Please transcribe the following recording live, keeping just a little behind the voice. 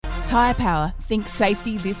Tyre Power, think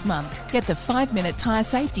safety this month. Get the 5-minute tyre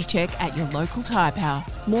safety check at your local Tyre Power.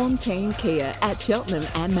 Morn Team Kia at Cheltenham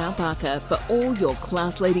and Mount Barker for all your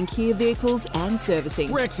class-leading Kia vehicles and servicing.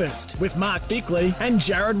 Breakfast with Mark Bickley and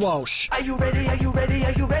Jared Walsh. Are you ready? Are you ready?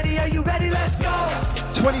 Are you ready? Are you ready? Let's go!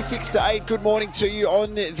 26 to 8, good morning to you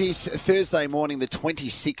on this Thursday morning, the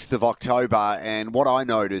 26th of October. And what I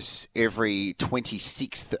notice every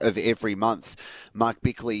 26th of every month, Mark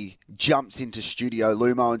Bickley jumps into Studio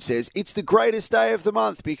Lumo and says, it's the greatest day of the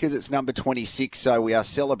month because it's number 26. So we are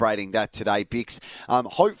celebrating that today, Bicks.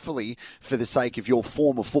 Hopefully, for the sake of your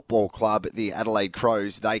former football club, the Adelaide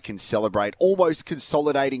Crows, they can celebrate almost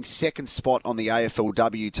consolidating second spot on the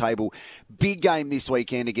AFLW table. Big game this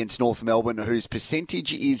weekend against North Melbourne, whose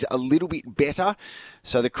percentage is a little bit better.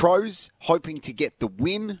 So the Crows hoping to get the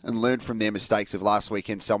win and learn from their mistakes of last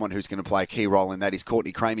weekend. Someone who's going to play a key role in that is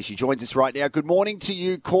COURTNey CRAMEY. She joins us right now. Good morning to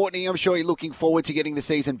you, COURTNey. I'm sure you're looking forward to getting the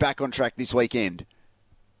season back on track this weekend.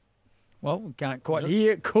 Well, we can't quite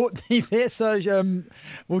hear COURTNey there, so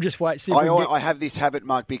we'll just wait. See if I have this habit,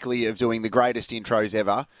 Mark Bickley, of doing the greatest intros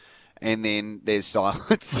ever, and then there's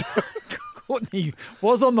silence. COURTNey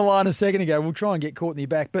was on the line a second ago. We'll try and get COURTNey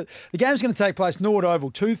back. But the game's going to take place Norwood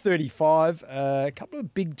Oval, 2:35. A couple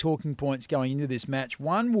of big talking points going into this match.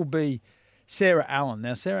 One will be Sarah Allen.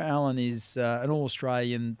 Now, Sarah Allen is an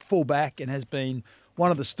All-Australian fullback and has been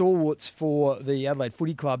one of the stalwarts for the Adelaide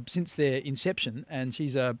Footy Club since their inception, and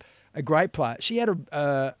she's a great player. She had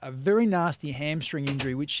a very nasty hamstring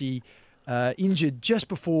injury, which she injured just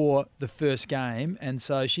before the first game, and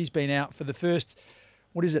so she's been out for the first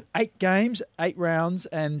 8 games, 8 rounds,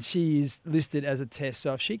 and she is listed as a test.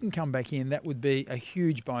 So if she can come back in, that would be a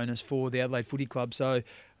huge bonus for the Adelaide Footy Club. So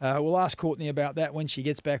we'll ask COURTNey about that when she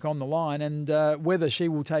gets back on the line and whether she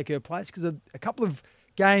will take her place, because a couple of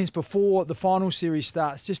games before the final series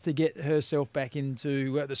starts, just to get herself back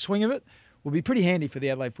into the swing of it, will be pretty handy for the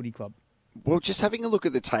Adelaide Footy Club. Well, just having a look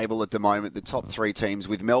at the table at the moment, the top 3 teams,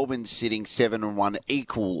 with Melbourne sitting 7-1,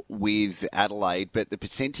 equal with Adelaide, but the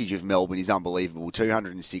percentage of Melbourne is unbelievable,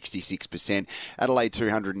 266%, Adelaide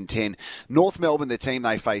 210. North Melbourne, the team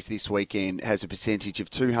they face this weekend, has a percentage of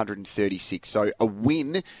 236. So a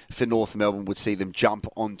win for North Melbourne would see them jump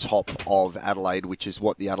on top of Adelaide, which is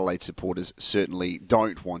what the Adelaide supporters certainly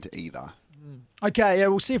don't want either. Okay,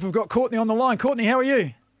 we'll see if we've got COURTNey on the line. COURTNey, how are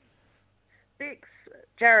you? Bicks.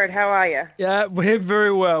 Jared, how are you? Yeah, we're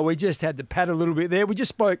very well. We just had to pat a little bit there. We just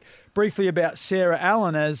spoke briefly about Sarah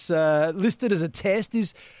Allen as listed as a test.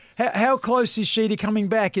 How close is she to coming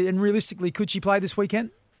back? And realistically, could she play this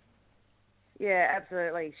weekend? Yeah,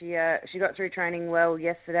 absolutely. She got through training well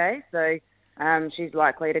yesterday, so she's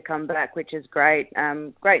likely to come back, which is great.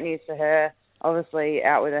 Great news for her. Obviously,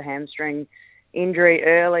 out with a hamstring injury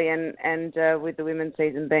early, and with the women's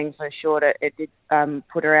season being so short, it did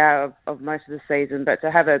put her out of most of the season. But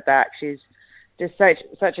to have her back, she's just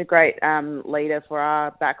such a great leader for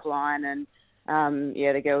our back line, and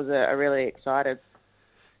the girls are really excited.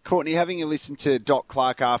 COURTNey, having a listen to Doc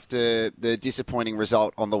Clark after the disappointing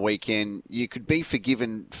result on the weekend, you could be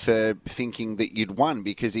forgiven for thinking that you'd won,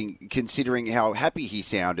 because considering how happy he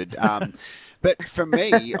sounded. But for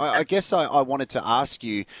me, I guess I wanted to ask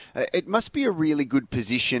you, it must be a really good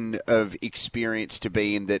position of experience to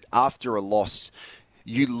be in, that after a loss,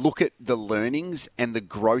 you look at the learnings and the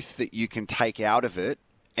growth that you can take out of it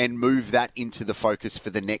and move that into the focus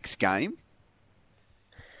for the next game.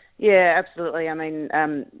 Yeah, absolutely. I mean,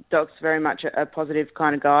 Doc's very much a positive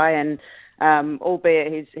kind of guy, and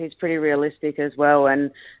albeit he's pretty realistic as well.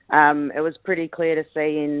 And it was pretty clear to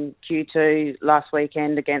see in Q2 last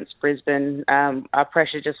weekend against Brisbane, our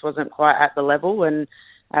pressure just wasn't quite at the level, and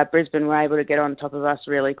Brisbane were able to get on top of us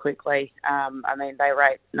really quickly. I mean, they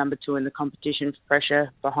rate number 2 in the competition for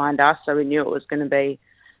pressure behind us, so we knew it was going to be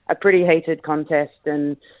a pretty heated contest.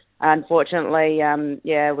 And unfortunately,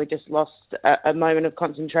 we just lost a moment of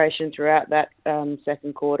concentration throughout that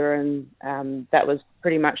second quarter, and that was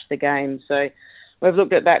pretty much the game. So we've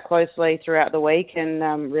looked at that closely throughout the week,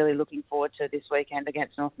 and really looking forward to this weekend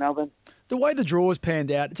against North Melbourne. The way the draws panned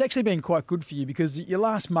out, it's actually been quite good for you, because your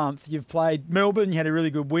last month you've played Melbourne, you had a really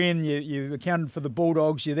good win, you accounted for the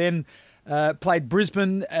Bulldogs, you then played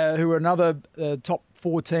Brisbane, who are another top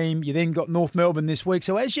 4 team. You then got North Melbourne this week.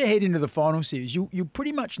 So as you head into the final series, you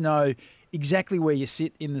pretty much know exactly where you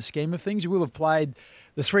sit in the scheme of things. You will have played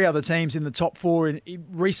the 3 other teams in the top 4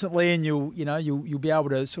 recently, and you'll be able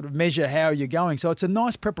to sort of measure how you're going. So it's a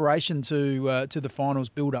nice preparation to the finals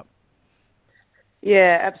build-up.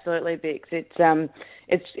 Yeah, absolutely, Bicks.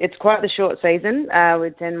 It's quite the short season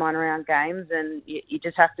with 10 minor round games, and you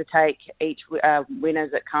just have to take each win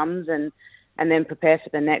as it comes, and then prepare for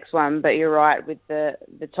the next one. But you're right, with the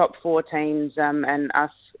top 4 teams and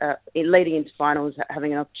us leading into finals,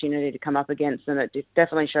 having an opportunity to come up against them, it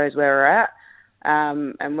definitely shows where we're at.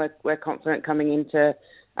 And we're confident coming into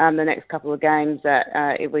the next couple of games that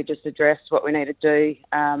if we just address what we need to do,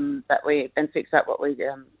 and fix up what we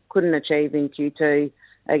couldn't achieve in Q2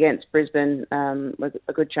 against Brisbane, with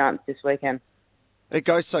a good chance this weekend. It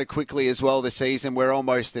goes so quickly as well, the season. We're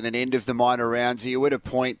almost at an end of the minor rounds. Are you at a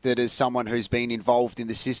point that, as someone who's been involved in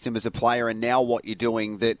the system as a player and now what you're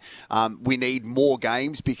doing, that we need more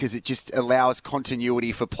games because it just allows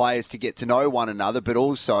continuity for players to get to know one another, but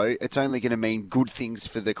also it's only going to mean good things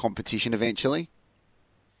for the competition eventually?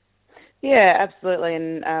 Yeah, absolutely.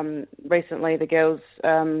 And recently the girls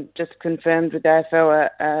just confirmed with the AFL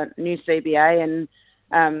a new CBA,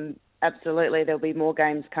 and absolutely there'll be more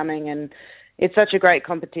games coming. And it's such a great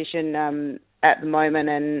competition at the moment,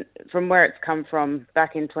 and from where it's come from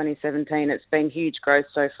back in 2017, it's been huge growth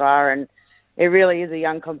so far, and it really is a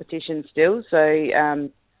young competition still. So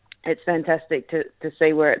it's fantastic to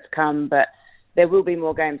see where it's come, but there will be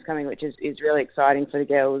more games coming, which is really exciting for the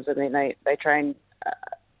girls. I mean, they train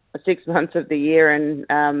 6 months of the year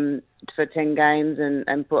and for 10 games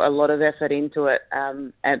and put a lot of effort into it,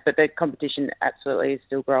 but the competition absolutely is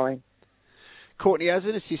still growing. Courtney, as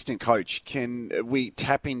an assistant coach, can we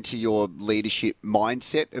tap into your leadership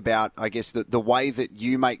mindset about, I guess, the way that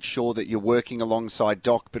you make sure that you're working alongside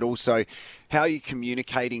Doc, but also how you're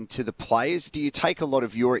communicating to the players? Do you take a lot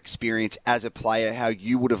of your experience as a player, how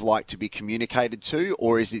you would have liked to be communicated to,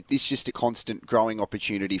 or is this just a constant growing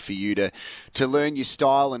opportunity for you to learn your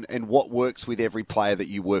style and what works with every player that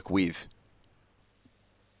you work with?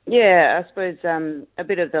 Yeah, I suppose a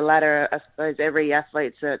bit of the latter. I suppose every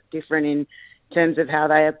athlete's different in terms of how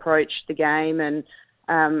they approach the game and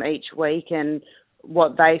each week and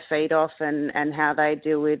what they feed off and how they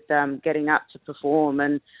deal with getting up to perform.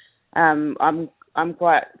 And I'm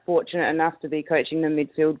quite fortunate enough to be coaching the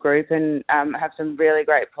midfield group and have some really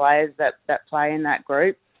great players that play in that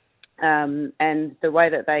group. And the way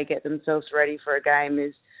that they get themselves ready for a game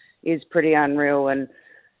is pretty unreal. And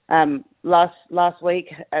last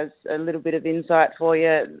week, as a little bit of insight for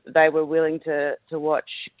you, they were willing to watch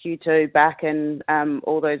Q2 back and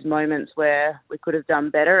all those moments where we could have done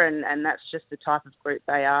better, and that's just the type of group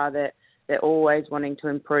they are. They're always wanting to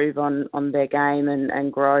improve on their game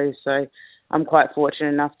and grow. So I'm quite fortunate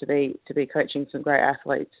enough to be coaching some great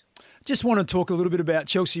athletes. Just want to talk a little bit about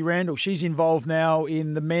Chelsea Randall. She's involved now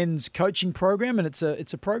in the men's coaching program, and it's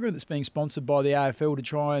a program that's being sponsored by the AFL to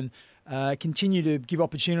try and continue to give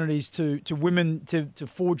opportunities to women to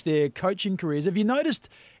forge their coaching careers. Have you noticed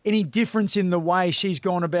any difference in the way she's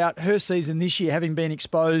gone about her season this year, having been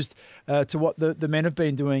exposed to what the men have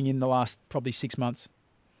been doing in the last probably 6 months?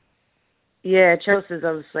 Yeah, Chelsea's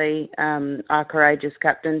obviously our courageous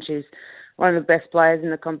captain. She's one of the best players in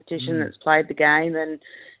the competition that's played the game, and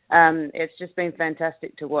it's just been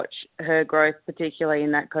fantastic to watch her growth, particularly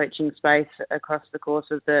in that coaching space across the course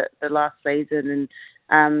of the last season.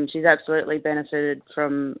 And she's absolutely benefited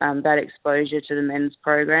from that exposure to the men's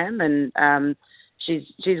program. And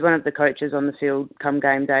she's one of the coaches on the field come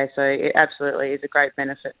game day. So it absolutely is a great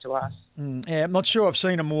benefit to us. Yeah, I'm not sure I've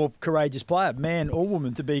seen a more courageous player, man or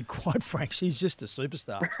woman, to be quite frank. She's just a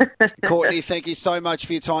superstar. Courtney, thank you so much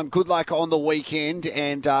for your time. Good luck on the weekend,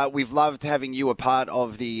 and we've loved having you a part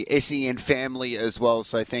of the SEN family as well.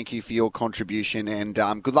 So thank you for your contribution, and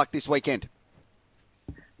good luck this weekend.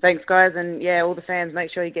 Thanks, guys. And, yeah, all the fans,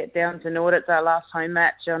 make sure you get down to Nord. It's our last home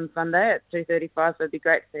match on Sunday at 2:35, so it'd be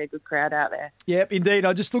great to see a good crowd out there. Yep, indeed.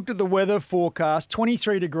 I just looked at the weather forecast,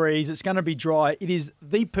 23 degrees. It's going to be dry. It is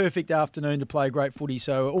the perfect afternoon to play great footy,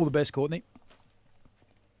 so all the best, Courtney.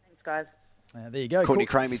 Thanks, guys. There you go. Courtney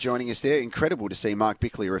CRAMEY joining us there. Incredible to see Mark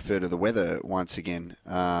Bickley refer to the weather once again.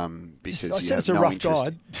 Because I said it's a rough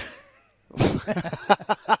guide.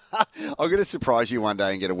 I'm going to surprise you one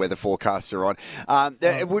day and get a weather forecaster on.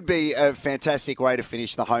 It would be a fantastic way to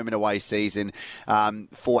finish the home and away season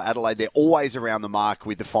for Adelaide. They're always around the mark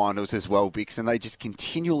with the finals as well, Bicks, and they just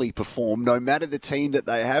continually perform. No matter the team that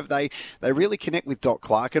they have, they really connect with Doc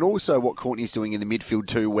Clark, and also what Courtney's doing in the midfield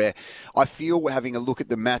too, where I feel we're having a look at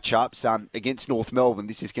the matchups against North Melbourne.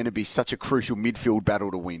 This is going to be such a crucial midfield battle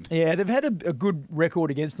to win. Yeah, they've had a good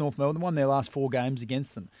record against North Melbourne. They won their last 4 games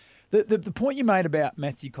against them. The point you made about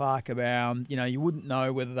Matthew Clark, about, you wouldn't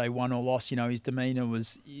know whether they won or lost. His demeanour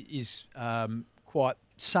is quite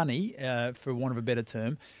sunny, for want of a better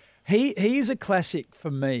term. He is a classic for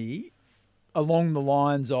me, along the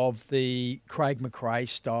lines of the Craig McRae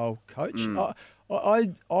style coach. I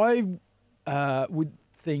would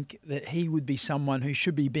think that he would be someone who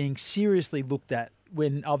should be being seriously looked at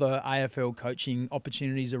when other AFL coaching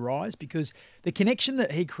opportunities arise, because the connection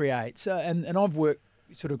that he creates, and I've worked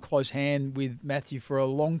sort of close hand with Matthew for a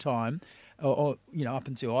long time, or up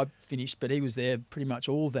until I finished, but he was there pretty much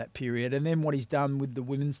all of that period. And then what he's done with the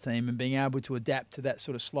women's team and being able to adapt to that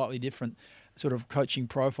sort of slightly different sort of coaching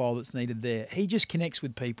profile that's needed there. He just connects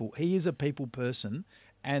with people. He is a people person.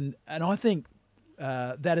 And I think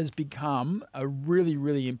that has become a really,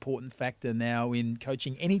 really important factor now in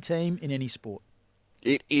coaching any team in any sport.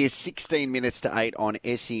 It is 16 minutes to 8 on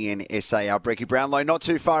SEN SA. Our Brecky Brownlow not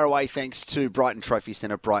too far away thanks to Brighton Trophy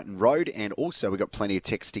Centre, Brighton Road. And also we've got plenty of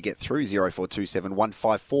texts to get through, 0427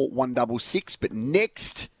 154 166. But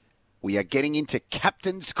next, we are getting into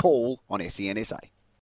Captain's Call on SEN SA.